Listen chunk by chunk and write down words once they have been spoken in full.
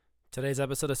Today's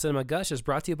episode of Cinema Gush is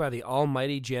brought to you by the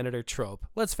almighty janitor trope.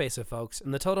 Let's face it, folks,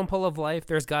 in the totem pole of life,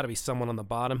 there's got to be someone on the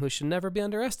bottom who should never be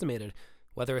underestimated.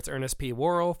 Whether it's Ernest P.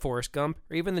 Worrell, Forrest Gump,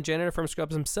 or even the janitor from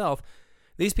Scrubs himself,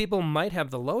 these people might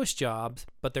have the lowest jobs,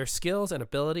 but their skills and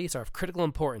abilities are of critical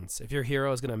importance if your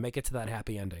hero is going to make it to that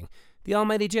happy ending. The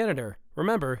almighty janitor.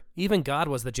 Remember, even God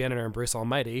was the janitor in Bruce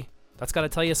Almighty. That's got to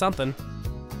tell you something.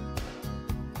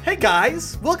 Hey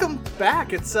guys, welcome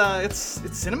back. It's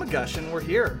Cinema Gush, and we're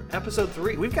here, episode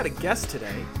 3. We've got a guest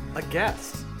today,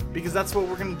 because that's what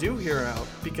we're gonna do here out,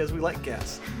 because we like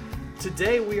guests.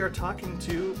 Today we are talking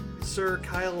to Sir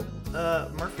Kyle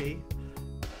Murphy,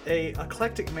 a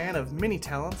eclectic man of many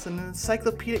talents and an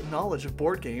encyclopedic knowledge of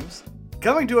board games,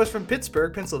 coming to us from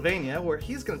Pittsburgh, Pennsylvania, where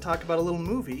he's gonna talk about a little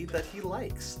movie that he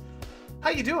likes.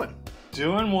 How you doing?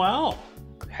 Doing well.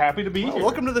 Happy to be here.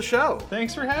 Welcome to the show.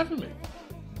 Thanks for having me.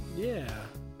 Yeah.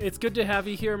 It's good to have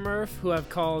you here, Murph, who I've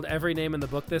called every name in the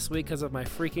book this week because of my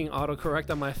freaking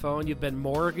autocorrect on my phone. You've been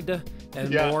Morged and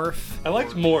Morph. I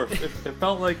liked Morph. It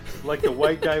felt like the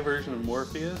white guy version of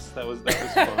Morpheus. That was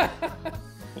fun.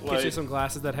 Get you some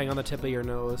glasses that hang on the tip of your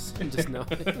nose. And just know.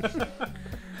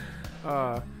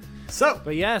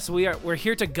 But yes, we're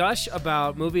here to gush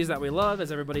about movies that we love, as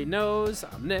everybody knows.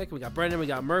 I'm Nick, we got Brendan, we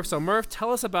got Murph. So Murph,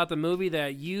 tell us about the movie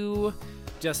that you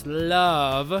just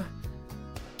love.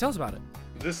 Tell us about it.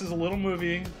 This is a little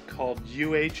movie called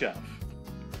UHF,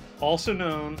 also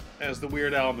known as the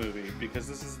Weird Al movie, because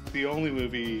this is the only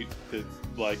movie that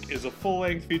is a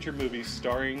full-length feature movie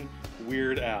starring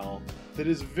Weird Al that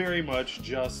is very much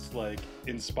just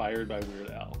inspired by Weird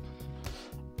Al.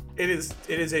 It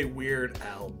is a Weird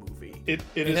Al movie. It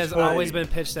has totally always been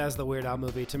pitched as the Weird Al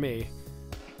movie to me.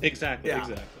 Exactly.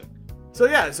 So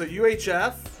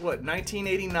UHF,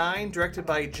 1989, directed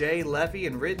by Jay Levy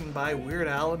and written by Weird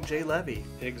Al and Jay Levy.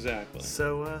 Exactly.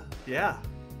 So,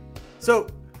 So,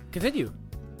 continue.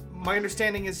 My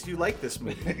understanding is you like this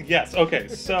movie. Yes, okay,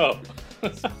 so...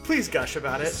 Please gush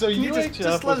about it. So Can you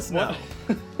just let us know?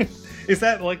 Is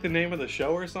that the name of the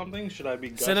show or something? Should I be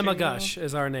gushing Cinema now? Gush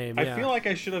is our name, yeah. I feel like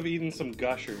I should have eaten some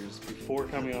Gushers before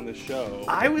coming on the show.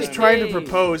 I was trying to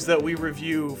propose that we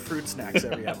review fruit snacks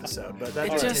every episode, but that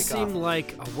it just seemed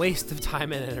like a waste of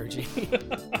time and energy.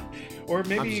 Or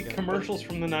maybe commercials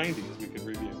from the 90s we could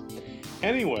review.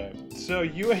 Anyway, so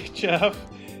UHF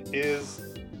is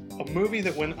a movie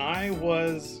that when I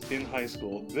was in high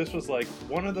school, this was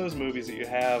one of those movies that you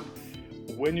have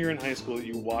when you're in high school that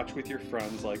you watch with your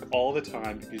friends all the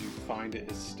time because you find it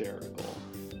hysterical.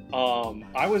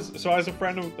 I was a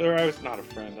fan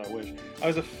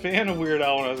of Weird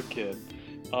Al when I was a kid.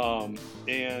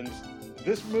 And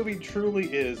this movie truly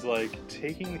is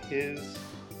taking his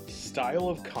style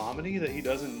of comedy that he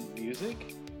does in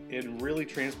music and really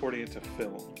transporting it to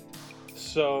film.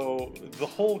 So the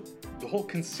whole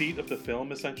conceit of the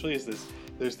film essentially is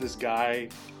there's this guy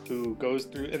who goes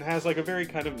through and has a very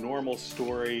kind of normal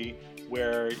story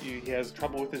where he has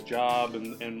trouble with his job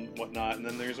and whatnot, and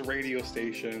then there's a radio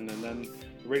station, and then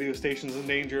the radio station's in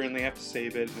danger and they have to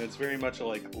save it, and it's very much a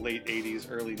late 80s,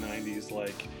 early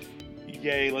 90s,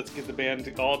 yay, let's get the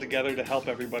band all together to help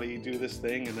everybody do this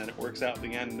thing, and then it works out in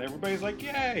the end, and everybody's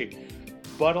yay!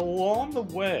 But along the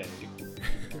way,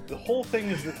 the whole thing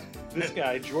is that this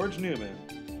guy, George Newman,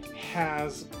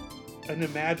 has an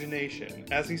imagination.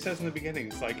 As he says in the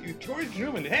beginning, it's George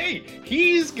Newman, hey,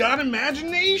 he's got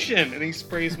imagination! And he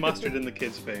sprays mustard in the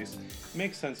kid's face.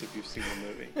 Makes sense if you've seen the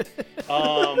movie.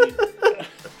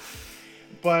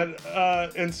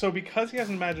 And so because he has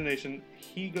an imagination,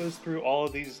 he goes through all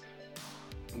of these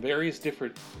various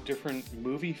different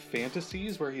movie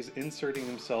fantasies where he's inserting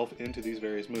himself into these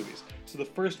various movies. So the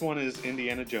first one is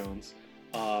Indiana Jones.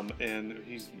 And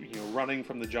he's running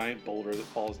from the giant boulder that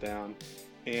falls down,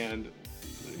 and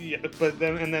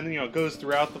it goes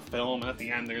throughout the film. And at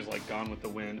the end, there's Gone with the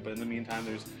Wind. But in the meantime,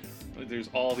 there's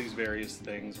all these various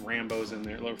things. Rambo's in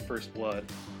there, First Blood,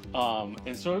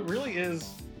 and so it really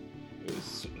is.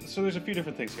 So there's a few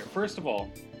different things here. First of all,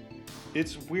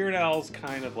 it's Weird Al's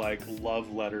kind of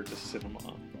love letter to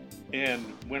cinema, and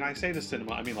when I say to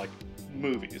cinema, I mean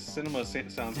movies. Cinema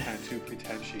sounds kind of too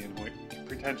pretentious and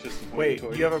Wait,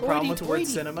 you have a problem with the word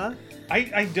cinema?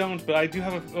 I don't, but I do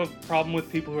have a problem with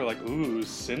people who are ooh,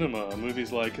 cinema.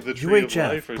 Movies like The Tree of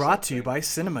Life or brought to you by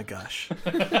Cinema Gush.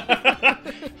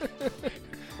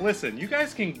 Listen, you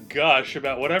guys can gush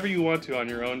about whatever you want to on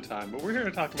your own time, but we're here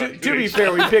to talk about To be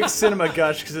fair, we picked Cinema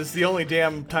Gush because it's the only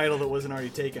damn title that wasn't already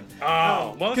taken.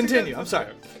 Oh, well, continue. I'm sorry.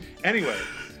 Anyway,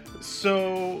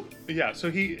 so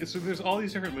there's all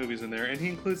these different movies in there, and he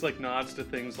includes nods to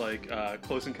things like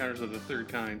Close Encounters of the Third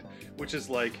Kind, which is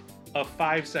a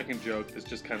 5-second joke that's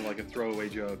just kind of like a throwaway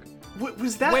joke.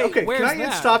 Was that Wait, okay? where's Can I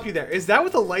that? stop you there? Is that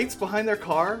with the lights behind their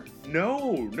car?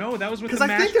 No, that was with the Because I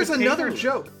mashed think there's potatoes. another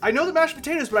joke. I know the mashed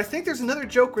potatoes, but I think there's another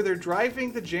joke where they're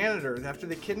driving the janitor after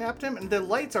they kidnapped him, and the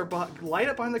lights are light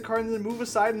up behind the car, and then move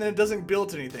aside, and then it doesn't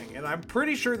build anything. And I'm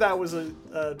pretty sure that was a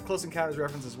Close Encounters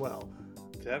reference as well.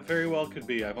 That very well could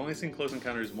be. I've only seen Close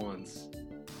Encounters once,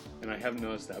 and I haven't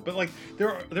noticed that. But like,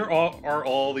 there are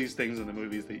all these things in the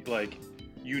movies that like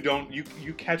you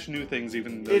catch new things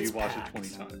even though you've watched it 20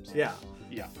 times. Yeah.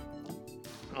 Yeah.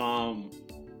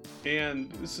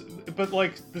 But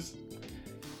like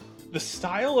the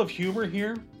style of humor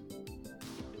here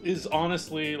is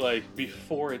honestly like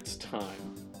before its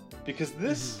time, because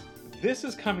this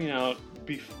is coming out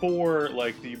before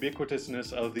like the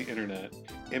ubiquitousness of the internet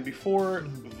and before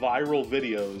viral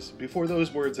videos, before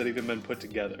those words had even been put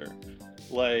together.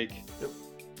 Like,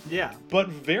 Yeah. but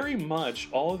very much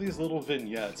all of these little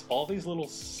vignettes, all these little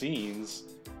scenes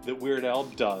that Weird Al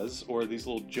does, or these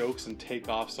little jokes and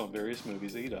takeoffs on various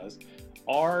movies that he does,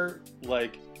 are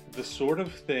like the sort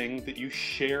of thing that you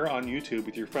share on YouTube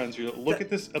with your friends. You look at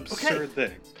this absurd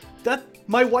thing. That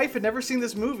my wife had never seen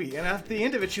this movie, and at the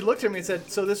end of it, she looked at me and said,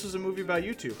 "So this was a movie about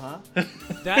YouTube, huh?"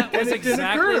 That was it didn't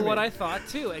occur exactly to what me. I thought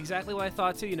too. Exactly what I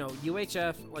thought too. You know,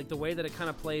 UHF, like the way that it kind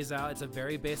of plays out, it's a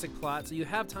very basic plot, so you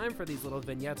have time for these little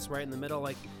vignettes right in the middle,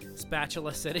 like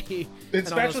Spatula City. It's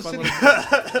and all those Spatula fun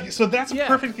City. little- So that's a Yeah.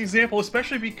 perfect example,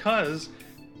 especially because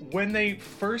when they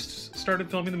first started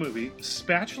filming the movie,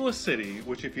 Spatula City,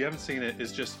 which if you haven't seen it,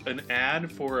 is just an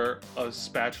ad for a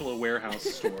spatula warehouse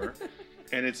store.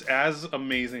 And it's as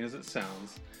amazing as it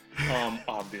sounds,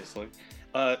 obviously.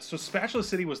 So Spatula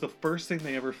City was the first thing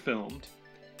they ever filmed.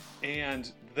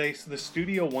 And the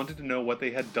studio wanted to know what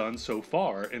they had done so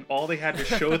far, and all they had to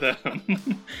show them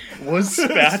was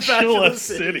Spatula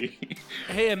City.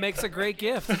 Hey, it makes a great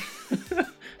gift.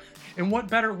 And what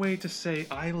better way to say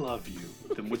I love you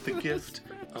than with the gift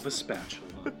of a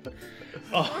spatula?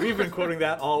 We've been quoting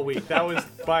that all week. That was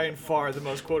by and far the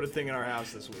most quoted thing in our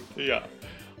house this week. Yeah.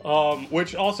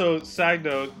 Which also, side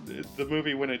note, the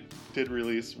movie when it did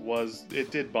release it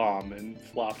did bomb and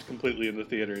flopped completely in the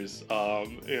theaters.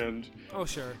 And Oh,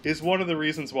 sure. is one of the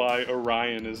reasons why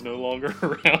Orion is no longer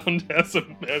around as a.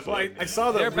 Well, I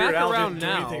saw They're that back Weird Al around didn't do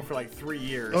now. anything for like 3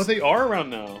 years. Oh, they are around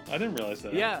now. I didn't realize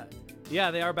that. Yeah,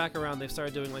 they are back around. They've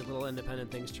started doing like little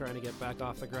independent things, trying to get back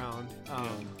off the ground.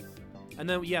 And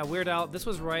then Weird Al. This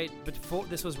was right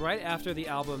after the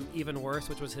album Even Worse,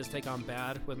 which was his take on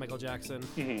Bad with Michael Jackson.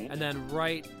 Mhm. And then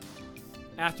right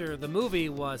after the movie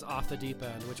was Off the Deep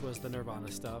End, which was the Nirvana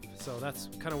stuff. So that's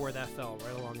kind of where that fell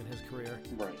right along in his career.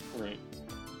 Right.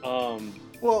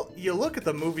 Well, you look at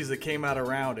the movies that came out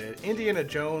around it: Indiana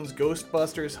Jones,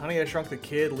 Ghostbusters, Honey, I Shrunk the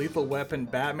Kid, Lethal Weapon,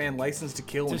 Batman, License to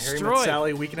Kill, and Harry Met Destroyed.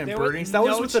 Sally, Weekend There at was Bernie's. That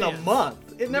was no within a chance.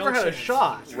 month. It never No had a chance.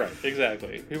 shot. Right,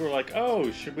 exactly. People were like, oh,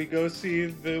 should we go see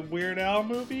the Weird Al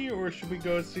movie, or should we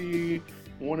go see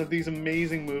one of these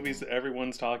amazing movies that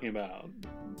everyone's talking about?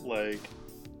 Like,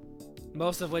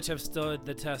 Most of which have stood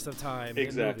the test of time.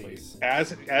 exactly. In movies.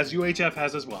 As UHF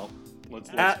has as well. Let's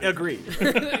Agreed.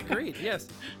 Agreed. Yes.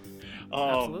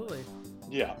 Absolutely.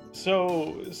 Yeah.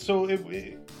 So it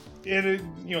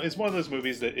it's one of those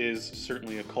movies that is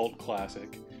certainly a cult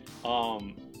classic.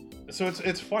 So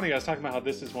it's funny. I was talking about how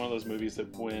this is one of those movies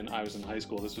that when I was in high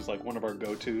school, this was like one of our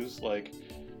go-tos. Like,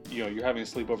 you're having a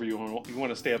sleepover, you want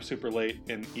to stay up super late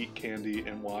and eat candy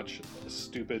and watch a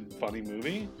stupid, funny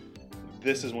movie.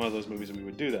 This is one of those movies that we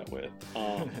would do that with.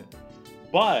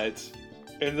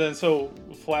 So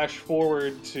flash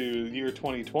forward to year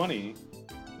 2020.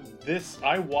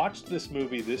 I watched this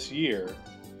movie this year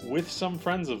with some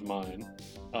friends of mine.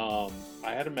 I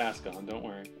had a mask on, don't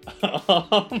worry.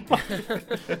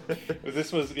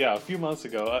 This was, a few months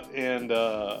ago. And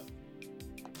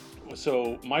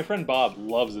so my friend Bob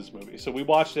loves this movie. So we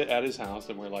watched it at his house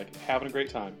and we're like having a great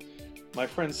time. My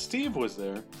friend Steve was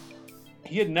there.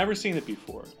 He had never seen it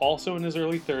before. Also in his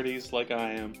early 30s, like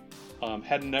I am.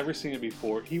 Had never seen it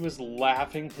before. He was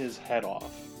laughing his head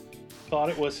off. Thought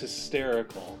it was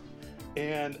hysterical.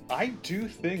 And I do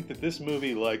think that this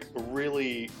movie, like,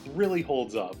 really, really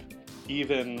holds up.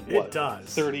 Even, It does.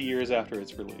 30 years after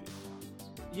its release.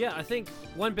 Yeah, I think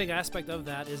one big aspect of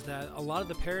that is that a lot of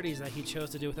the parodies that he chose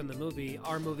to do within the movie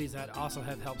are movies that also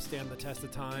have helped stand the test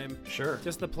of time. Sure.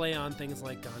 Just the play on things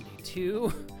like Gandhi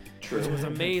 2, True. which was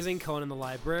amazing, Conan the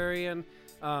Librarian.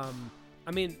 I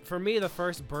mean, for me, the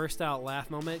first burst out laugh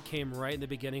moment came right in the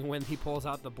beginning when he pulls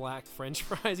out the black French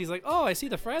fries. He's like, "Oh, I see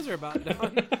the fries are about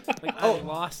done." Like, I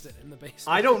lost it in the basement.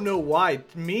 I don't know why.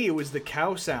 To me, it was the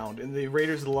cow sound in the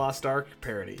Raiders of the Lost Ark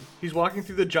parody. He's walking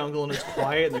through the jungle and it's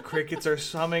quiet and the crickets are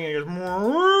humming and he goes,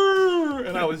 "Moo,"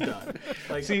 and I was done.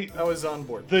 Like, See, I was on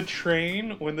board. The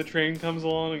train, when the train comes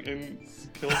along and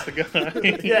kills the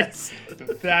guy. Yes.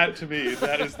 That, to me,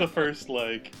 that is the first,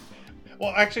 like...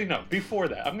 Well, actually, no. Before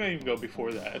that. I'm going to even go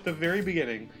before that. At the very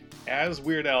beginning, as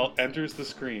Weird Al enters the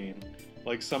screen,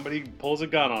 like, somebody pulls a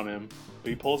gun on him, but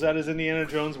he pulls out his Indiana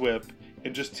Jones whip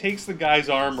and just takes the guy's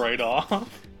arm right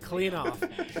off. Clean off.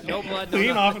 No blood.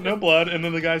 Clean off, no blood, and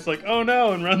then the guy's like, "Oh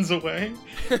no," and runs away.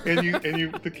 And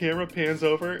the camera pans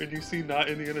over, and you see not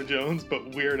Indiana Jones,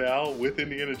 but Weird Al with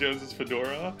Indiana Jones's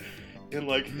fedora, and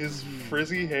like his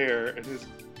frizzy hair, and his,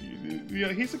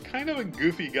 he's a kind of a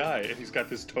goofy guy, and he's got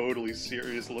this totally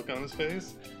serious look on his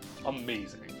face.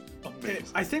 Amazing.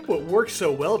 I think what works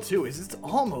so well too is it's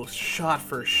almost shot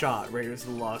for shot Raiders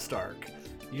of the Lost Ark.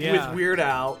 Yeah. With Weird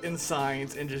Al and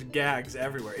signs and just gags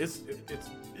everywhere. It's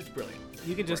brilliant.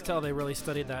 You can just tell they really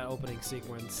studied that opening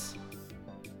sequence.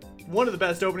 One of the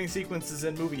best opening sequences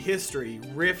in movie history,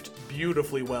 riffed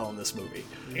beautifully well in this movie.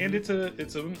 And it's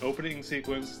an opening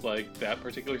sequence, like that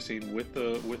particular scene with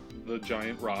the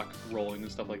giant rock rolling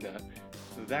and stuff like that.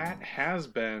 That has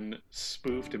been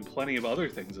spoofed in plenty of other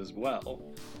things as well.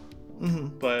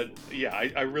 Mm-hmm. But yeah,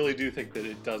 I really do think that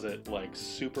it does it like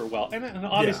super well. And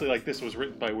obviously, like, this was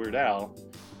written by Weird Al,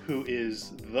 who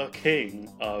is the king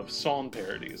of song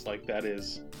parodies. Like, that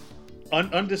is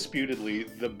undisputedly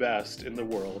the best in the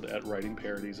world at writing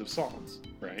parodies of songs,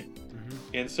 right? Mm-hmm.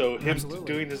 And so him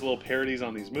doing his little parodies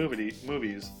on these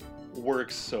movies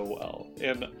works so well.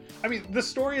 And I mean, the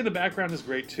story in the background is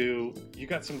great too. You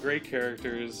got some great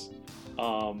characters.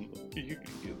 You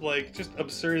like just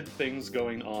absurd things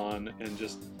going on and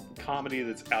just comedy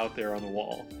that's out there on the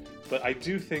wall. But I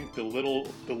do think the little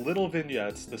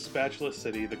vignettes, the Spatula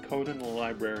City, the Conan the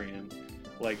Librarian,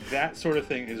 like that sort of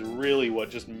thing is really what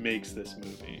just makes this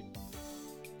movie.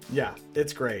 Yeah,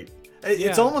 it's great.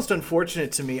 It's almost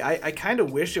unfortunate to me. I kind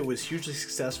of wish it was hugely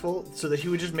successful so that he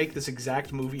would just make this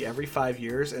exact movie every 5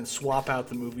 years and swap out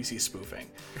the movies he's spoofing.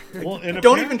 Well, and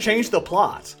don't even change the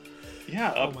plot.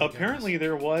 Yeah, apparently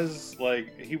there was,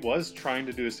 like, he was trying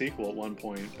to do a sequel at one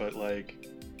point, but, like,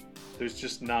 there's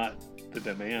just not the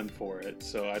demand for it,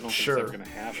 so I don't think it's ever going to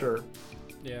happen. Sure.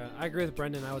 Yeah, I agree with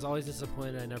Brendan. I was always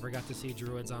disappointed I never got to see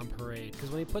Druids on Parade,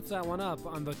 because when he puts that one up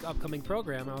on the upcoming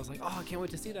program, I was like, oh, I can't wait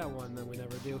to see that one, and then we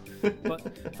never do.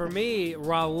 But for me,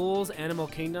 Raoul's Animal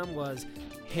Kingdom was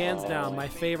hands down my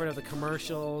favorite of the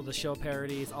commercial, the show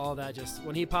parodies, all that. Just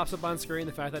when he pops up on screen,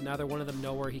 the fact that neither one of them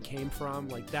know where he came from,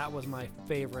 like, that was my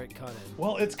favorite cut-in.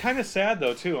 Well, it's kind of sad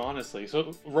though too, honestly.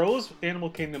 So Raoul's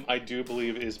Animal Kingdom, I do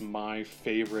believe, is my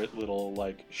favorite little,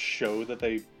 like, show that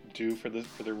they do for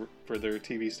their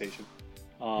TV station.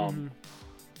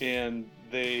 And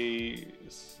they,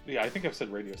 I think I've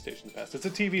said radio station in the past. It's a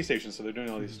TV station, so they're doing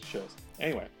all these shows.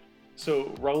 Anyway,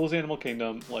 so Raoul's Animal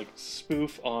Kingdom, like,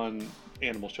 spoof on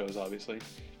animal shows, obviously.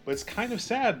 But it's kind of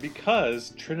sad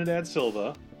because Trinidad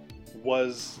Silva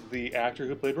was the actor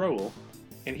who played Raoul,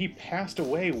 and he passed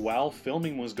away while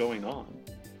filming was going on,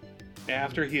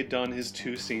 after he had done his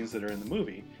 2 scenes that are in the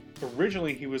movie.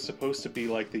 Originally, he was supposed to be,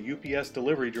 like, the UPS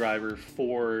delivery driver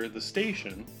for the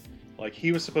station. Like,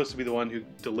 he was supposed to be the one who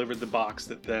delivered the box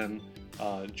that then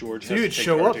George. So he would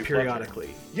show up periodically.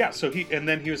 Yeah, so he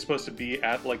was supposed to be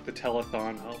at, like, the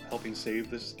telethon, helping save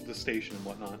the station and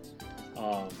whatnot.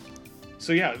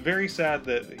 So yeah, very sad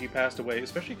that he passed away,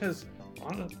 especially because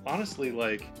honestly,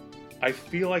 like, I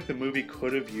feel like the movie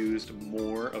could have used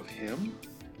more of him.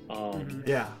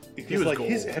 Yeah, because, like,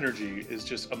 his energy is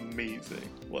just amazing,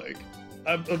 like,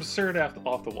 absurd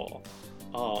off the wall.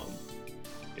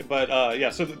 But yeah,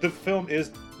 so the film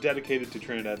is dedicated to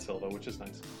Trinidad Silva, which is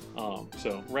nice.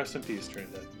 So rest in peace,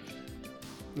 Trinidad.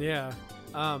 Yeah.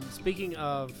 Speaking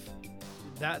of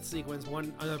that sequence,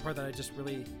 another part that I just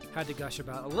really had to gush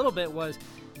about a little bit was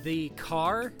the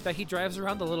car that he drives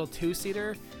around, the little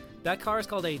 2-seater. That car is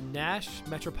called a Nash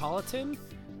Metropolitan.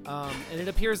 And it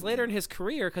appears later in his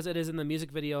career because it is in the music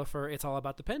video for It's All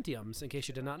About the Pentiums, in case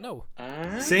you did not know.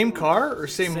 Same car or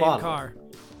same model? Car.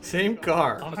 Same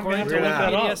car. According to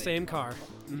Wikipedia, same car.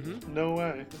 No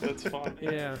way. That's fine.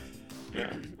 Yeah.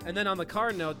 And then on the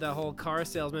car note, the whole car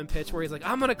salesman pitch where he's like,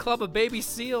 I'm going to club a baby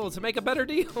seal to make a better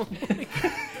deal.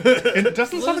 And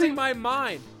losing my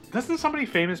mind. Doesn't somebody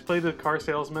famous play the car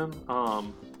salesman?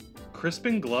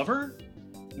 Crispin Glover?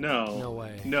 No. No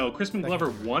way. No, Crispin Glover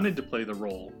wanted to play the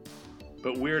role,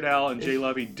 but Weird Al and Jay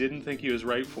Lovey didn't think he was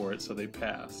right for it, so they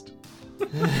passed.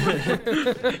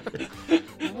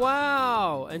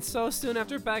 Wow! And so soon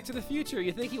after Back to the Future,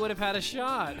 you think he would have had a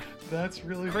shot? That's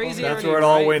really Crazy. funny. That's where it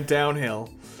all right? went downhill.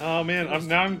 Oh man,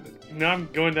 now I'm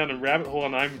going down a rabbit hole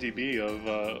on IMDb of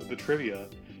the trivia.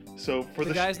 So for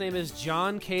The guy's name is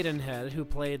John Cadenhead, who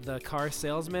played the car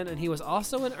salesman, and he was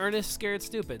also in Ernest Scared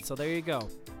Stupid. So there you go.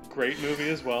 great movie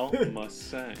as well, must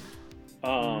say.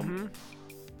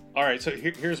 All right, so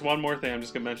here's one more thing. I'm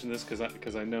just gonna mention this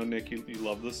because I know Nick, you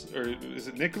love this, or is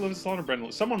it Nick who lives this song or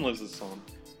Brendan? Someone lives this song.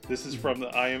 This is from the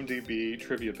IMDb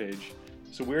trivia page.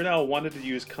 So Weird Al wanted to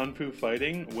use Kung Fu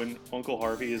Fighting when Uncle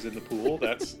Harvey is in the pool.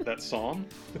 That's that song,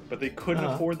 but they couldn't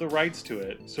afford the rights to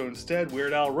it. So instead,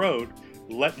 Weird Al wrote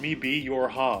 "Let Me Be Your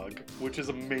Hog," which is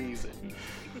amazing.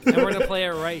 And we're gonna play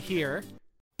it right here.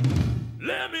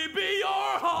 Let me be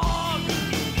your hog.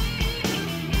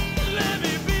 Let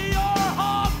me be your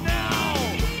hog now.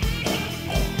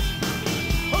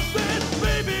 I said,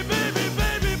 baby, baby,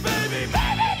 baby, baby, baby,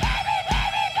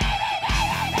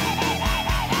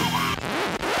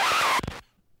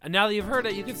 And now that you've heard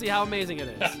it, you can see how amazing it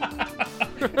is.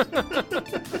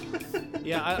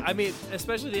 Yeah, I mean,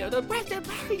 especially the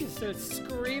he just starts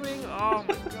screaming. Oh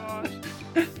my gosh.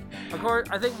 Of course,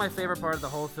 I think my favorite part of the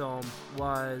whole film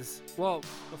was, well,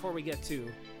 before we get to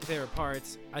the favorite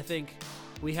parts, I think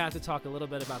we have to talk a little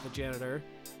bit about the janitor,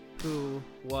 who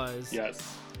was...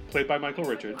 Yes, played by Michael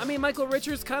Richards. I mean, Michael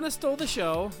Richards kind of stole the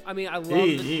show. I mean, I love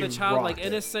He the childlike rocked it.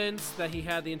 innocence that he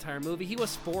had the entire movie. He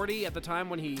was 40 at the time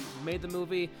when he made the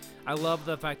movie. I love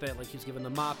the fact that like he was given the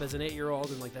mop as an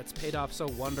 8-year-old, and like that's paid off so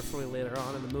wonderfully later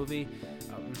on in the movie.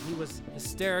 He was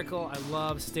hysterical. I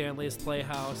love Stanley's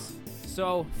Playhouse.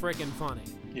 So freaking funny.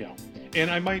 Yeah, and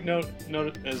I might note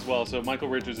as well. So Michael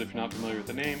Richards, if you're not familiar with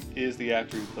the name, is the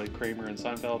actor who played Kramer in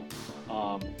Seinfeld.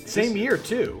 Same year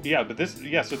too. Yeah, but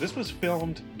so this was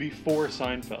filmed before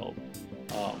Seinfeld,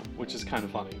 which is kind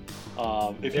of funny.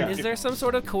 Is there some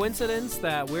sort of coincidence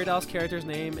that Weird Al's character's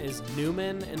name is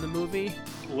Newman in the movie?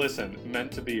 Listen,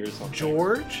 meant to be or something.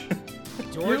 George?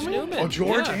 George Newman. Oh,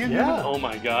 George Yeah. and Yeah. Newman? Oh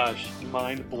my gosh,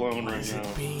 mind blown right Is now.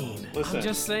 it Bean? Listen, I'm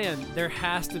just saying, there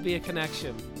has to be a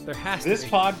connection. There has this to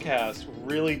be. podcast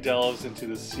really delves into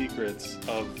the secrets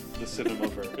of the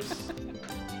Cinemaverse.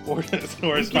 or as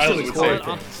You Smiley should would call say, it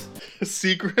on. the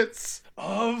secrets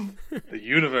of the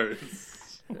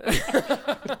universe.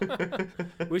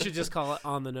 We should just call it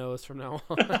On the Nose from now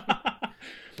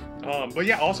on. But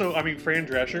yeah, also, I mean, Fran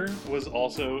Drescher was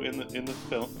also in the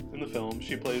film.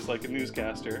 She plays like a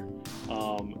newscaster.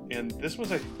 And this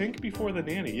was, I think, before The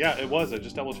Nanny. Yeah, it was. I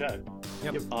just double checked.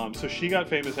 Yep. So she got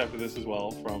famous after this as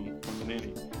well from The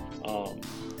Nanny,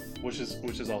 which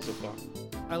is also fun.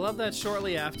 I love that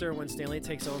shortly after, when Stanley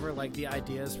takes over, like the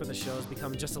ideas for the shows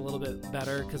become just a little bit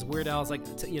better, because Weird Al's like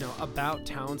about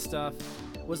town stuff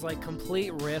was like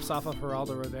complete riffs off of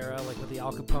Geraldo Rivera, like with the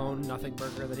Al Capone nothing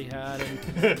burger that he had,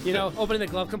 and opening the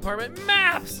glove compartment,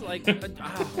 maps, like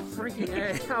freaking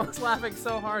A. I was laughing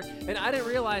so hard, and I didn't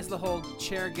realize the whole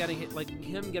chair getting hit, like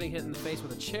him getting hit in the face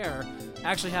with a chair,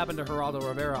 actually happened to Geraldo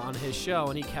Rivera on his show,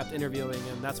 and he kept interviewing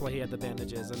him. That's why he had the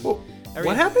bandages. And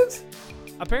What happened?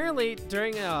 Apparently,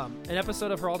 during an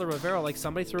episode of Geraldo Rivera, like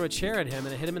somebody threw a chair at him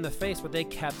and it hit him in the face, but they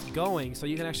kept going. So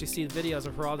you can actually see videos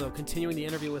of Geraldo continuing the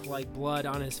interview with like blood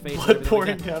on his face. Blood and everything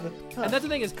pouring like down. And that's the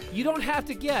thing is, you don't have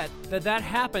to get that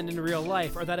happened in real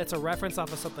life or that it's a reference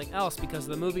off of something else, because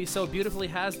the movie so beautifully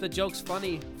has the jokes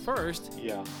funny first.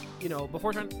 Yeah.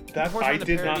 Before trying. That before I trying to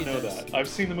did not parody know this. that. I've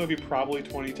seen the movie probably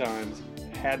 20 times.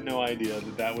 Had no idea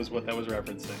that was what that was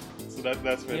referencing. So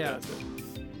that's fantastic.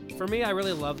 For me, I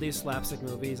really love these slapstick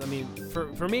movies. I mean,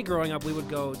 for me growing up, we would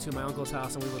go to my uncle's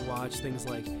house and we would watch things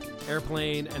like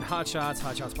Airplane and Hot Shots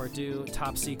Part 2,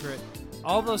 Top Secret.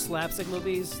 All those slapstick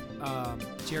movies,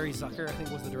 Jerry Zucker, I think,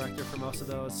 was the director for most of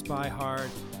those, Spy Hard,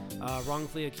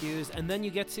 Wrongfully Accused. And then you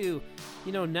get to,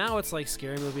 now it's like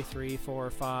Scary Movie 3,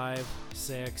 4, 5,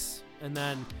 6. And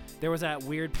then there was that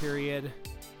weird period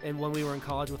and when we were in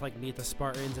college with like Meet the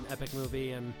Spartans and Epic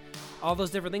Movie and all those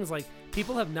different things, like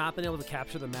people have not been able to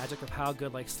capture the magic of how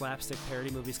good like slapstick parody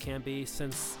movies can be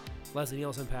since Leslie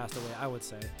Nielsen passed away, I would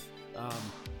say.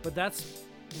 But that's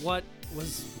what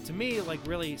was to me like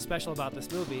really special about this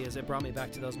movie, is it brought me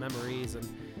back to those memories, and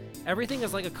everything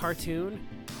is like a cartoon.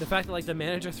 The fact that like the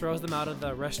manager throws them out of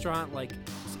the restaurant, like,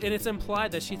 and it's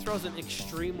implied that she throws them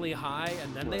extremely high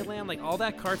and then they land, like all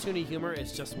that cartoony humor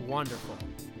is just wonderful.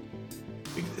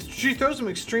 She throws them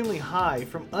extremely high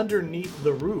from underneath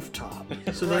the rooftop.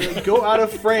 So they go out of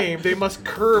frame. They must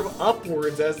curve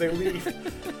upwards as they leave.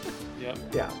 Yep.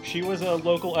 Yeah. She was a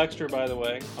local extra, by the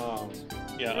way.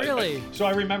 Yeah. Really? So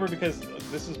I remember because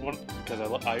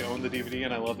because I own the DVD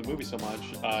and I love the movie so much.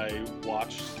 I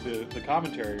watched the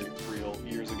commentary reel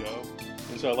years ago,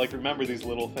 and so I like remember these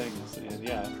little things. And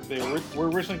yeah, they were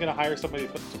originally going to hire somebody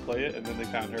to play it, and then they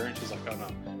found her, and she's like, oh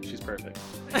no, she's perfect.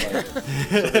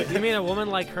 But, You mean a woman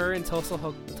like her in Tulsa,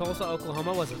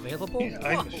 Oklahoma was available?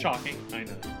 yeah, shocking. I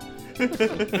know.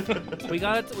 We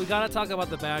gotta talk about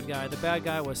the bad guy. The bad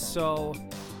guy was so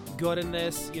good in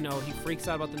this. You know, he freaks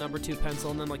out about the number 2 pencil,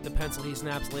 and then like the pencil he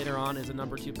snaps later on is a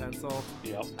number 2 pencil.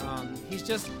 Yep. He's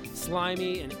just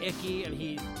slimy and icky, and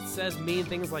he says mean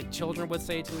things like children would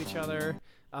say to each other.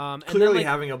 And Clearly then, like,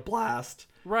 having a blast.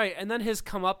 right, and then his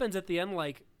comeuppance at the end,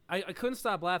 like I couldn't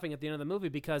stop laughing at the end of the movie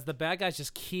because the bad guys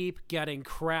just keep getting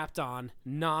crapped on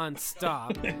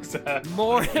nonstop. Exactly.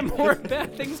 More and more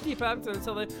bad things keep happening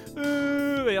until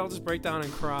they all just break down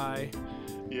and cry.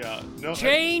 Yeah. No.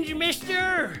 Change,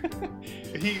 mister!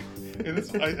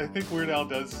 I think Weird Al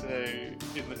does say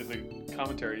in the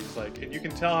commentary, he's like, and you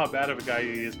can tell how bad of a guy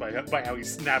he is by how he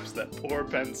snaps that poor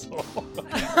pencil.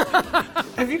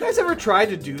 Have you guys ever tried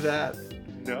to do that?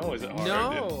 No, is it hard?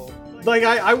 No. Like,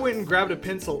 I went and grabbed a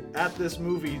pencil at this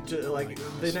movie to, like,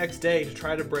 the next day to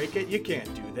try to break it. You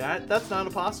can't do that. That's not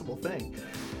a possible thing.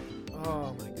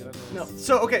 Oh my goodness. No.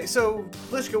 So, okay, so,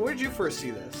 Lishka, where did you first see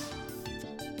this?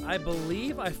 I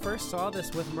believe I first saw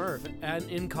this with Merv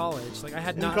in college. Like, I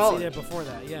had In not college. seen it before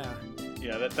that, yeah.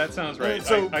 Yeah, that sounds right.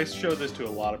 So- I showed this to a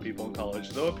lot of people in college,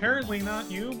 though apparently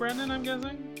not you, Brendan, I'm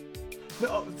guessing?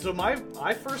 No, so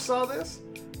I first saw this.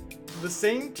 The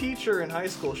same teacher in high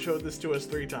school showed this to us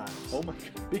 3 times. Oh my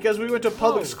god. Because we went to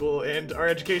public Oh. school and our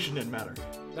education didn't matter.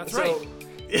 That's So- right.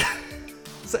 Yeah.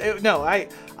 So, no, I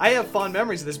have fond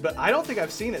memories of this, but I don't think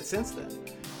I've seen it since then.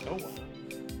 Oh wow.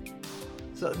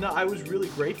 So, no, I was really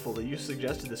grateful that you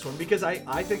suggested this one because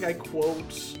I think I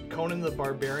quote Conan the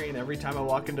Barbarian every time I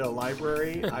walk into a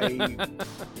library.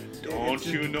 Don't just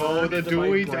you know burned the into my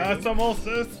Dewey brain. Decimal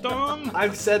System?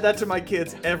 I've said that to my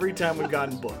kids every time we've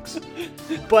gotten books,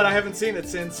 but I haven't seen it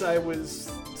since I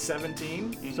was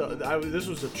 17. So this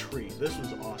was a treat. This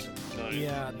was awesome. Nice.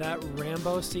 Yeah, that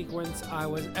Rambo sequence,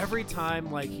 every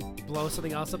time, like, he blows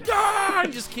something else up, ah!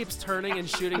 He just keeps turning and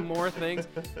shooting more things.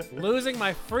 Losing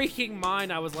my freaking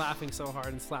mind, I was laughing so hard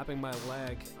and slapping my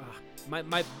leg. I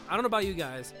don't know about you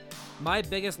guys, my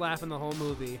biggest laugh in the whole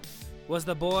movie was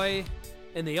the boy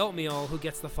in the oatmeal who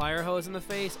gets the fire hose in the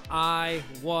face. I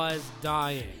was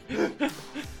dying.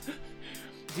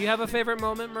 Do you have a favorite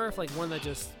moment, Murph? Like one that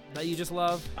you just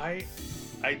love? I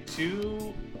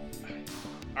do.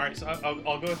 All right, so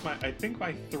I'll go with I think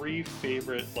my 3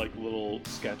 favorite like little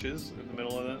sketches in the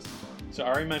middle of this. So I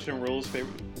already mentioned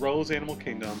Rolo's Animal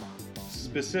Kingdom,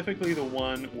 specifically the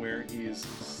one where he's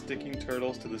sticking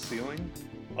turtles to the ceiling.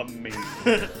 Amazing.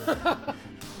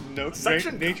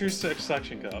 Suction cup. Nature's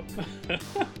suction cup.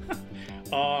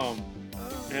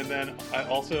 And then I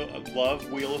also love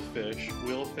Wheel of Fish.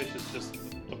 Wheel of Fish is just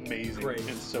amazing Great.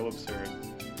 and so absurd.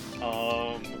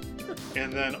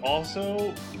 And then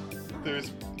also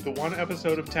there's the one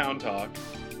episode of Town Talk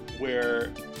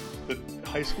where the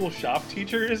high school shop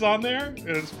teacher is on there, and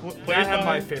it's played That had by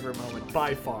my favorite moment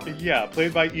by far. yeah,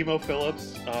 played by Emo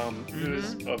Phillips,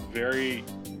 who's a very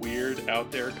weird,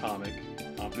 out there comic,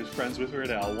 who's friends with Weird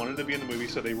Al. Wanted to be in the movie,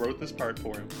 so they wrote this part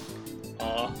for him.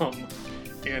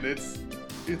 And it's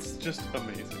just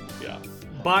amazing. Yeah.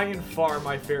 By and far,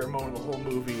 my favorite moment of the whole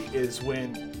movie is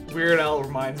when Weird Al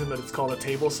reminds him that it's called a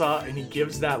table saw, and he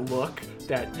gives that look,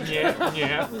 that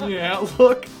yeah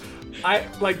look.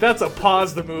 That's a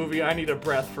pause the movie. I need a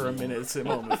breath for a minute. It's a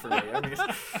moment for me. I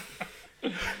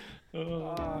mean,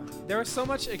 There was so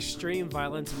much extreme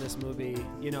violence in this movie.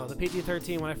 You know, the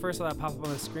PG-13, when I first saw that pop up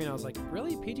on the screen, I was like,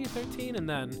 really? PG-13? And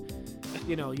then,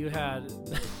 you know, you had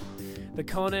the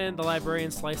Conan, the librarian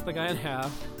sliced the guy in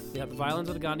half. You had the violence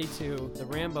of the Gandhi 2, the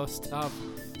Rambo stuff,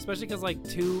 especially because, like,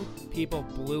 2 people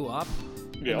blew up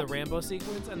in the Rambo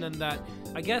sequence. And then that,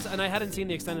 I guess, and I hadn't seen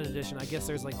the extended edition, I guess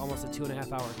there's, like, almost a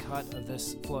 2.5-hour cut of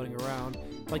this floating around.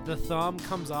 Like, the thumb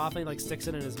comes off and he, like, sticks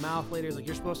it in his mouth later. He's like,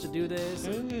 you're supposed to do this.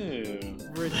 Ew.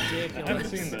 Ridiculous. I haven't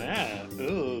seen that.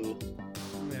 Ooh.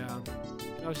 Yeah.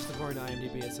 That was just according to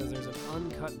IMDb. It says there's an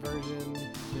uncut version.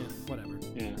 Yeah, whatever.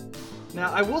 Yeah.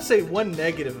 now, I will say one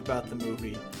negative about the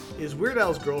movie is Weird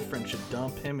Al's girlfriend should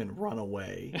dump him and run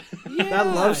away. Yeah. That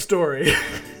love story.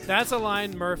 That's a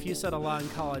line, Murph, you said a lot in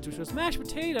college, which was mashed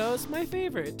potatoes, my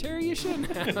favorite. Terry, you shouldn't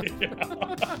have.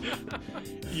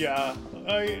 Yeah.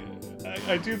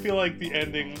 I do feel like the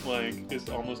ending is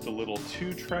almost a little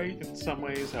too trite in some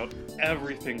ways. How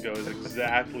everything goes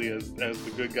exactly as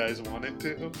the good guys want it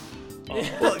to.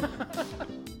 Well,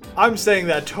 I'm saying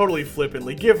that totally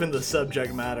flippantly, given the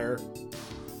subject matter.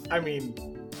 I mean,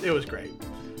 it was great.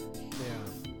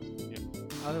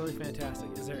 Utterly fantastic.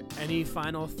 Is there any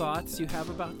final thoughts you have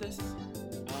about this?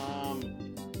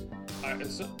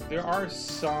 There are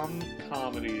some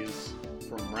comedies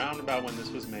from round about when this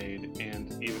was made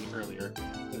and even earlier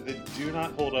that do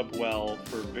not hold up well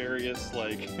for various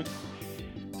like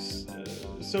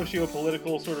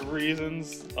socio-political sort of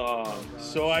reasons.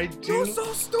 So I do. You're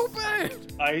so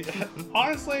stupid. I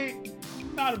honestly,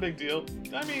 not a big deal.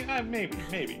 I mean,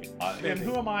 maybe. And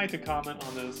who am I to comment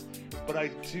on this? But I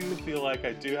do feel like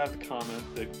I do have to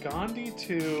comment that Gandhi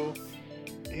 2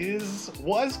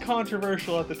 was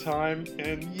controversial at the time,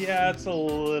 and yeah, it's a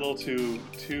little too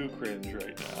cringe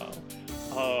right now.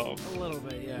 A little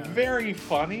bit, yeah. Very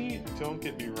funny, don't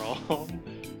get me wrong.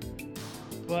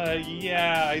 But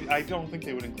yeah, I don't think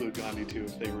they would include Gandhi 2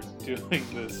 if they were doing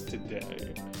this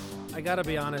today. I gotta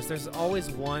be honest, there's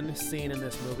always one scene in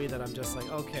this movie that I'm just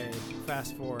like, okay,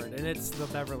 fast forward, and it's the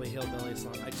Beverly Hillbillies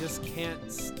song. I just can't,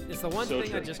 it's the one thing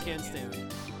true. I just can't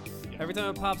stand. Every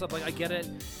time it pops up, like, I get it,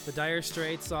 the Dire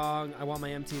Straits song, I Want My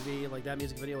MTV, like, that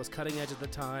music video was cutting edge at the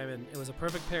time, and it was a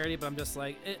perfect parody, but I'm just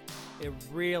like, it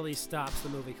really stops the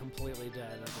movie completely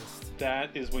dead. That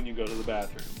is when you go to the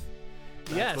bathroom.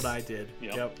 That's what I did.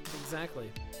 Yep. Exactly.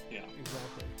 Yeah.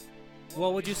 Exactly.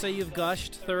 Well, would you say you've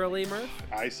gushed thoroughly, Murph?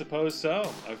 I suppose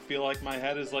so. I feel like my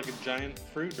head is like a giant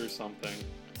fruit or something.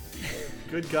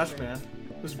 Good gush, man.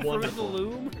 It was wonderful. Fruit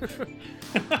of the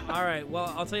Loom? All right,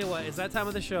 well, I'll tell you what. It's that time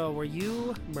of the show where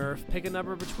you, Murph, pick a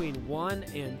number between 1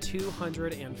 and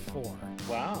 204.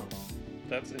 Wow.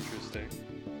 That's interesting.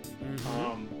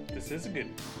 Mm-hmm. This is a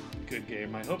good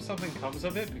game. I hope something comes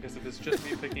of it, because if it's just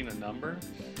me picking a number,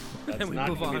 that's We not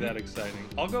move going to be on. that exciting.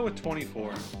 I'll go with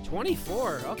 24.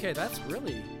 24. Okay, that's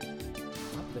really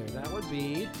up there. That would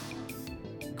be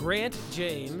Grant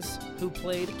James, who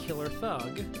played Killer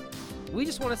Thug. We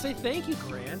just want to say thank you,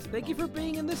 Grant. Thank you for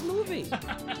being in this movie.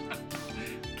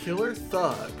 Killer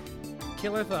Thug.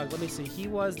 Killer Thug. Let me see. He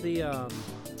was the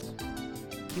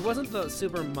he wasn't the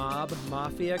super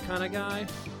mafia kind of guy,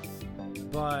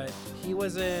 but he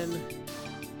was in,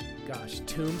 gosh,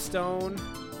 Tombstone.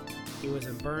 He was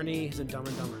in Bernie. He's in Dumb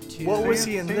and Dumber 2. What was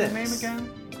he in Say this? his name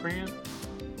again?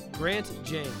 Grant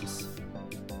James.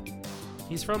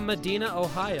 He's from Medina,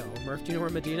 Ohio. Murph, do you know where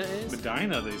Medina is?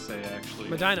 Medina, they say, actually.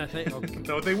 Medina.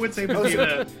 No, they would say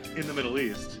Medina in the Middle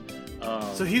East.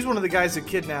 So he's one of the guys that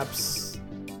kidnaps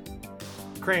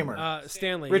Kramer.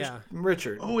 Stanley, yeah.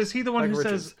 Richard. Oh, is he the one Like who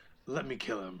Richards. says, "Let me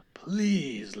kill him.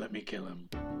 Please let me kill him"?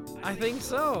 I think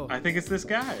so. I think it's this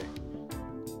guy.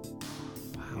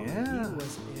 Wow. Yeah.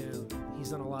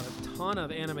 He's done a ton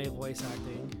of anime voice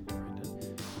acting.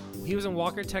 He was in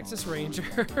Walker, Texas Ranger.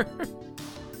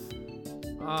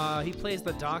 He plays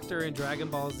the Doctor in Dragon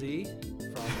Ball Z. For all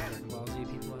the Dragon Ball Z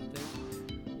people out there.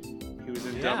 He was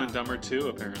in Yeah. Dumb and Dumber 2,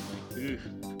 apparently. Oof.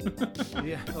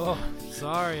 Yeah. Oh,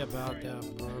 sorry about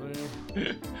that,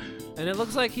 buddy. And it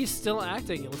looks like he's still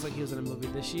acting. It looks like he was in a movie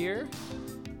this year.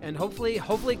 And hopefully,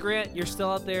 Grant, you're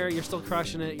still out there. You're still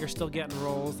crushing it. You're still getting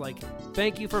roles. Like,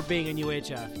 thank you for being in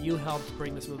UHF. You helped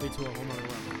bring this movie to a whole nother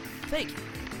level. Thank you.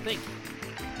 Thank you.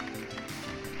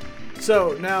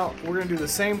 So now we're going to do the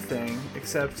same thing,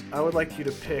 except I would like you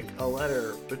to pick a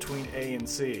letter between A and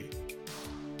C.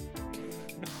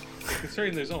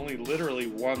 Considering there's only literally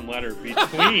one letter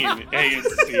between A and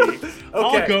C,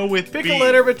 I'll go with pick B. a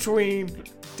letter between.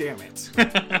 Damn it.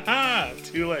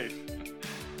 Too late.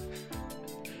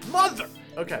 Mother.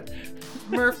 Okay.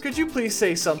 Murph, could you please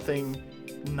say something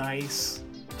nice?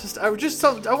 I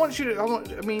want you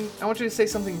to say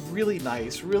something really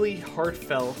nice, really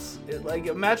heartfelt. Like,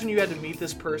 imagine you had to meet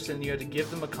this person, you had to give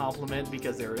them a compliment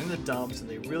because they were in the dumps and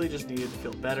they really just needed to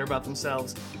feel better about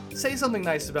themselves. Say something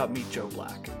nice about Meet Joe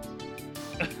Black.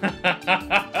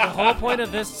 The whole point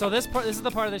of this, this is the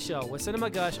part of the show. With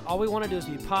Cinema Gush, all we want to do is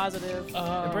be positive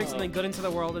and bring something good into the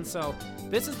world. And so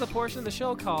this is the portion of the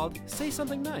show called Say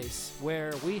Something Nice,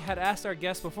 where we had asked our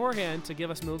guests beforehand to give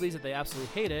us movies that they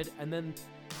absolutely hated, and then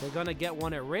they're going to get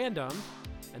one at random,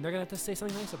 and they're going to have to say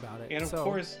something nice about it. And of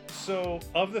course, so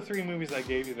of the 3 movies I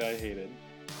gave you that I hated,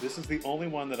 this is the only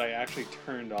one that I actually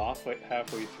turned off like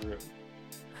halfway through.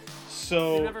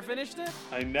 So You never finished it?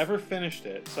 I never finished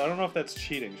it, so I don't know if that's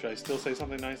cheating. Should I still say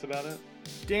something nice about it?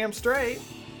 Damn straight.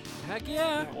 Heck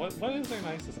yeah. What is there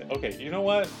nice to say? Okay, you know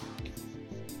what?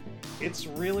 It's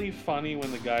really funny when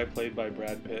the guy played by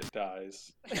Brad Pitt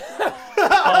dies.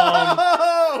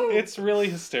 It's really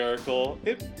hysterical.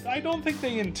 I don't think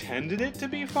they intended it to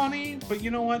be funny, but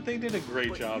you know what? They did a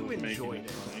great job of making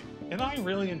it funny. And I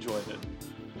really enjoyed it.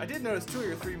 I did notice 2 of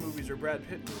your 3 movies are Brad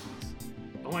Pitt movies.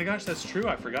 Oh my gosh, that's true.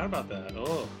 I forgot about that.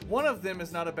 Oh. One of them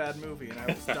is not a bad movie, and I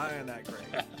was dying that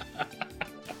great.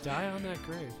 Die on that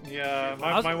grave. Yeah,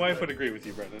 my wife would agree with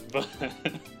you, Brendan. But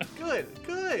Good.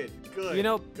 You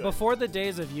know, good. before the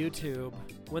days of YouTube,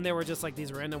 when there were just like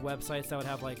these random websites that would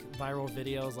have like viral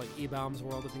videos like E-Bombs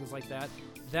World and things like that,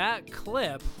 that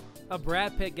clip of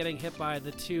Brad Pitt getting hit by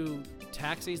the two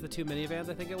taxis, the two minivans,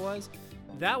 I think it was,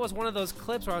 that was one of those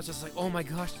clips where I was just like, oh my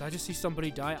gosh, did I just see somebody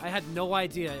die? I had no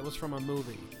idea it was from a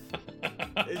movie.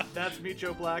 That's Meet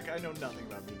Joe Black. I know nothing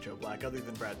about Meet Joe Black other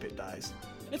than Brad Pitt dies.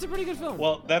 It's a pretty good film.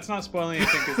 well, that's not spoiling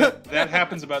anything because that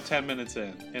happens about 10 minutes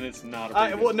in, and it's not a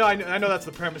very good Well, no, I know that's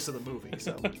the premise of the movie.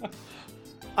 So,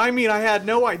 I mean, I had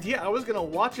no idea. I was gonna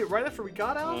watch it right after we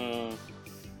got out.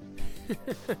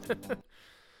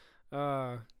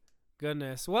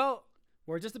 Goodness. Well,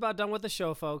 we're just about done with the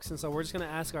show, folks, and so we're just going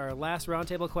to ask our last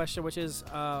roundtable question, which is,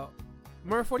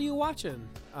 Murph, what are you watching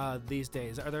these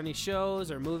days? Are there any shows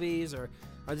or movies, or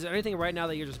is there anything right now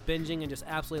that you're just binging and just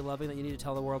absolutely loving that you need to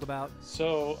tell the world about?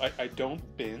 So I don't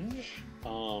binge,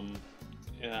 and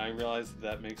I realize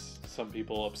that makes some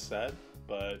people upset,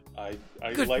 but I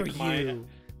Good like for my you.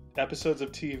 episodes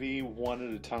of TV one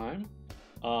at a time.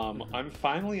 I'm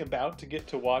finally about to get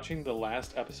to watching the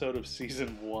last episode of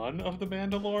season 1 of The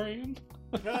Mandalorian.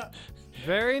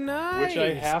 Very nice. Which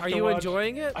I have Are to you watch.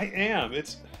 enjoying it? I am.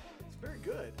 It's very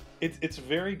good. It's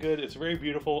very good. It's very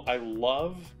beautiful. I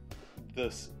love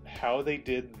how they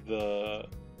did the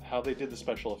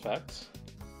special effects,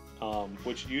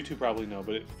 which you two probably know.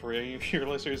 But for any of your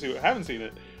listeners who haven't seen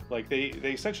it, like they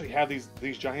essentially have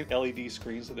these giant LED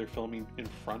screens that they're filming in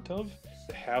front of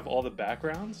that have all the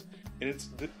backgrounds, and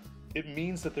it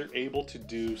means that they're able to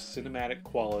do cinematic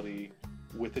quality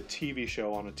with a TV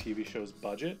show on a TV show's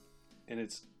budget, and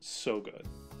it's so good.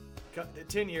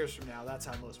 10 years from now, that's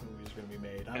how most movies are going to be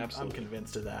made. I'm Absolutely.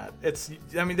 convinced of that.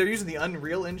 They're using the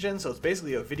Unreal Engine, so it's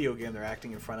basically a video game they're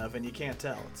acting in front of, and you can't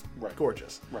tell. It's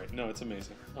gorgeous. Right. No, it's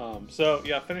amazing. So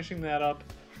yeah, finishing that up,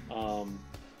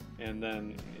 and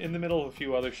then in the middle of a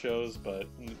few other shows, but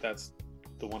that's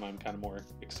the one I'm kind of more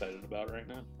excited about right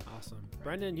now. Awesome.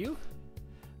 Brendan, you?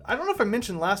 I don't know if I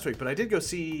mentioned last week, but I did go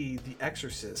see The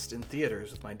Exorcist in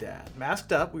theaters with my dad.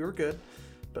 Masked up, we were good,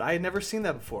 but I had never seen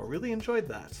that before. Really enjoyed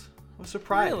that. I was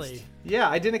surprised. Really? Yeah,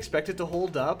 I didn't expect it to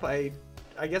hold up. I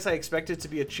guess I expected it to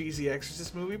be a cheesy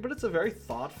Exorcist movie, but it's a very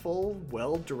thoughtful,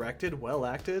 well-directed,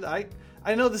 well-acted. I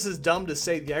know this is dumb to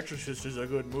say The Exorcist is a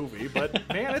good movie, but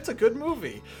man, it's a good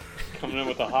movie. Coming in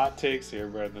with the hot takes here,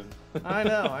 Brendan. I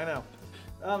know.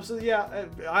 So yeah,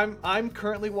 I'm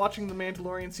currently watching The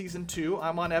Mandalorian season 2.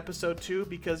 I'm on episode 2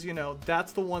 because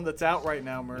that's the one that's out right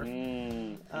now, Murph.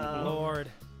 Lord.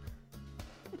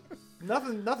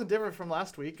 Nothing different from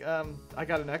last week. I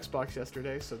got an Xbox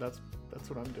yesterday, so that's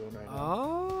what I'm doing right now.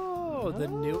 Oh, the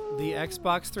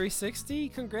Xbox 360.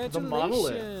 Congratulations. The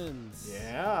monolith.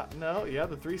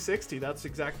 The 360. That's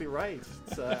exactly right.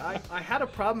 It's, I had a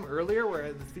problem earlier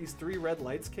where these 3 red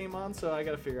lights came on, so I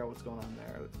got to figure out what's going on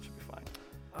there. It should be fine.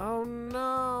 Oh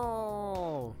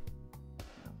no.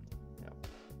 Yeah.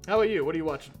 How about you? What are you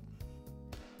watching?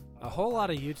 A whole lot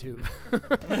of YouTube.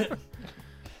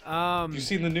 You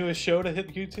seen the newest show to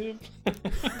hit YouTube?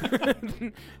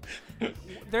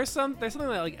 There's something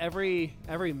like every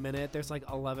minute there's like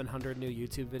 1,100 new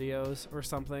YouTube videos or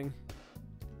something.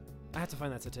 I have to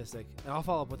find that statistic. I'll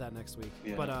follow up with that next week.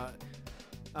 Yeah.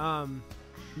 But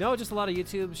no, just a lot of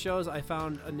YouTube shows. I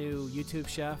found a new YouTube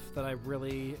chef that I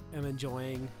really am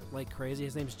enjoying like crazy.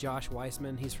 His name's Josh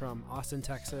Weissman. He's from Austin,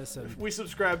 Texas, and We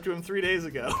subscribed to him 3 days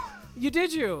ago. You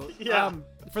did you? Yeah.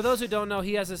 For those who don't know,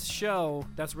 he has this show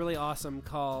that's really awesome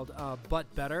called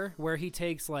But Better, where he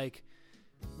takes like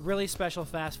really special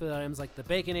fast food items like the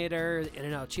Baconator, the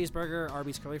In-N-Out cheeseburger,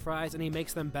 Arby's curly fries, and he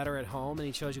makes them better at home, and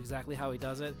he shows you exactly how he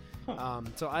does it.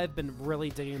 So I've been really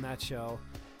digging that show.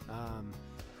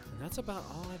 And that's about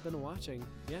all I've been watching.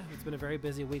 Yeah, it's been a very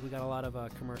busy week. We got a lot of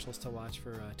commercials to watch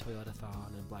for Toyotathon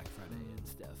and Black Friday and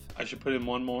stuff. I should put in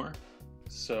one more.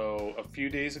 So a few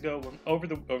days ago, over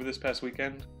this past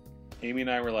weekend, Amy and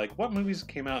I were like, what movies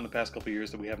came out in the past couple years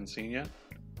that we haven't seen yet?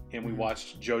 And we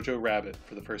watched Jojo Rabbit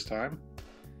for the first time.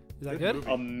 Is that good?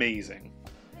 Amazing.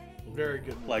 Very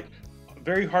good movie. Like,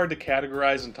 very hard to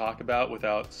categorize and talk about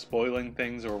without spoiling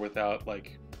things or without,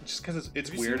 like, just because it's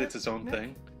Have you weird, seen it's it, its own Nick?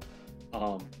 thing.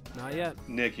 Not yet.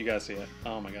 Nick, you gotta see it.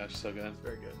 Oh my gosh, so good.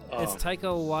 Very good. It's Taika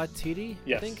Waititi,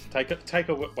 Yes, I think.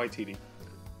 Taika Waititi.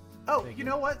 Oh, Thank you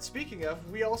know what? Speaking of,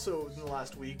 we also in the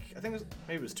last week, I think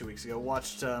maybe it was 2 weeks ago,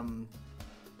 watched Hunt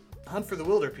for the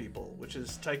Wilder People, which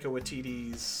is Taika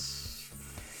Waititi's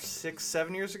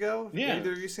 6-7 years ago. Yeah.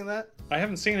 Either of you seen that? I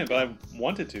haven't seen it, but I've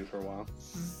wanted to for a while.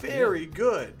 Very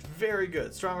good. Very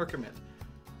good. Strong recommend.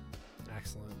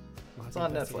 Excellent. We'll have It's to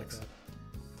on investigate Netflix. that.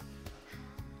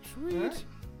 Sweet. Alright.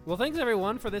 Well, thanks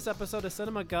everyone for this episode of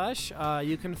Cinema Gush.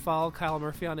 You can follow Kyle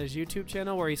Murphy on his YouTube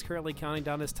channel where he's currently counting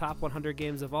down his top 100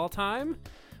 games of all time.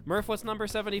 Murph, what's number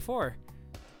 74?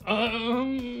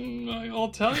 I'll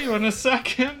tell you in a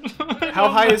second. How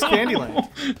high is Candyland?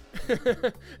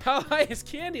 How high is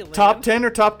Candyland? Top 10 or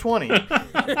top 20?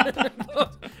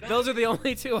 Those are the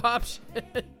only two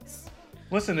options.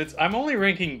 Listen, I'm only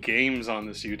ranking games on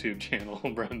this YouTube channel,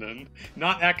 Brendan,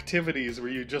 not activities where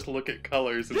you just look at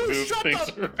colors and move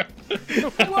things around.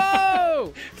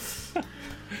 Whoa!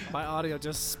 My audio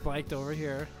just spiked over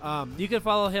here. You can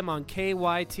follow him on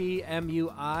KYTMUISCO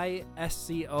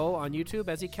on YouTube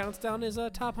as he counts down his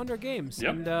top 100 games.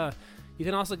 Yep. And you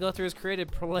can also go through his created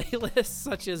playlists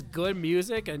such as Good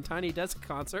Music and Tiny Desk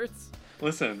Concerts.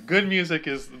 Listen, Good Music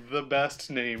is the best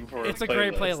name for It's a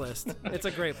great playlist. It's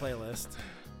a great playlist.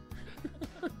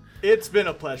 It's been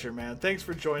a pleasure, man. Thanks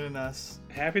for joining us.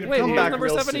 Happy to Wait, be what come was back number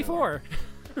real 74?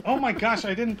 Oh my gosh,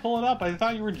 I didn't pull it up. I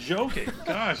thought you were joking.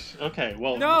 Gosh. Okay,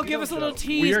 well. No, give us a little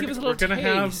tease. Give us a little We're gonna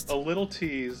have taste. a little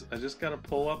tease. I just gotta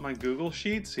pull up my Google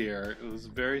Sheets here. It was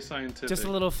very scientific. Just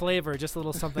a little flavor, just a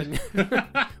little something.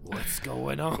 What's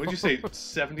going on? What'd you say?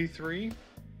 73?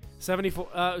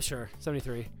 74. Sure,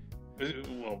 73.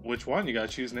 Well, which one? You gotta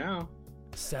choose now.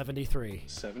 73.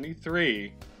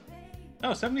 73.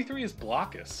 No, 73 is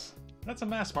Blockus. That's a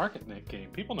mass market game.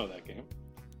 People know that game.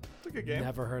 It's a good game.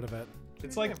 Never heard of it.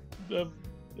 It's like a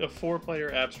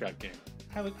 4-player abstract game.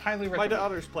 Highly My recommend.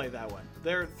 daughters play that one.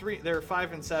 They're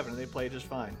 5 and 7. They play just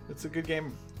fine. It's a good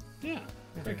game. Yeah.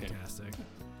 Great game. Fantastic.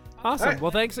 Awesome. All right.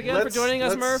 Well, thanks again for joining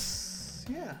us, Murph.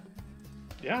 Yeah.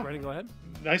 Yeah. Brendan, go ahead.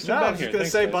 Nice to No, be I back was here. just gonna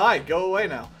Thanks, say guys. bye. Go away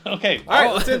now. Okay. All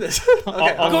right, let's end this. Okay,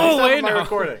 I'll go stop away my now.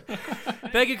 recording.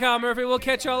 Thank you, Kyle Murphy. We'll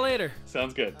catch y'all later.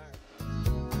 Sounds good. All right.